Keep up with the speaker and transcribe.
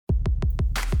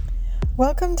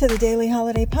Welcome to the Daily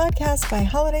Holiday Podcast by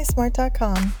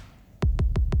HolidaySmart.com.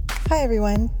 Hi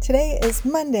everyone, today is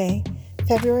Monday,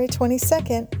 February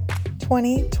 22nd,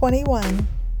 2021.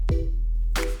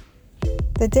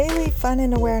 The daily fun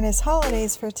and awareness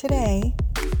holidays for today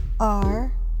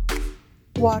are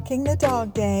Walking the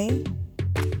Dog Day,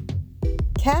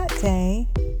 Cat Day,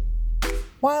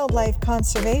 Wildlife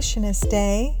Conservationist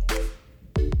Day,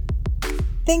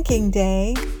 Thinking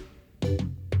Day,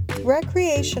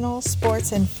 Recreational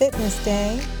Sports and Fitness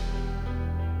Day,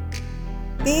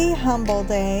 Be Humble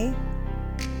Day,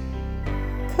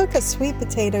 Cook a Sweet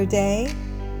Potato Day,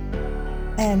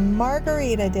 and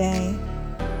Margarita Day.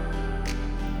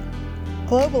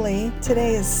 Globally,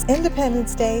 today is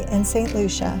Independence Day in St.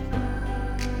 Lucia.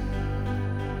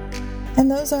 And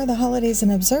those are the holidays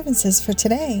and observances for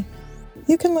today.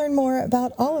 You can learn more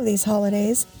about all of these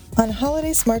holidays on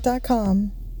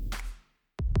HolidaySmart.com.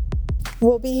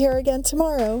 We'll be here again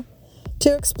tomorrow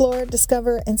to explore,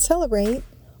 discover, and celebrate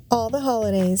all the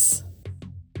holidays.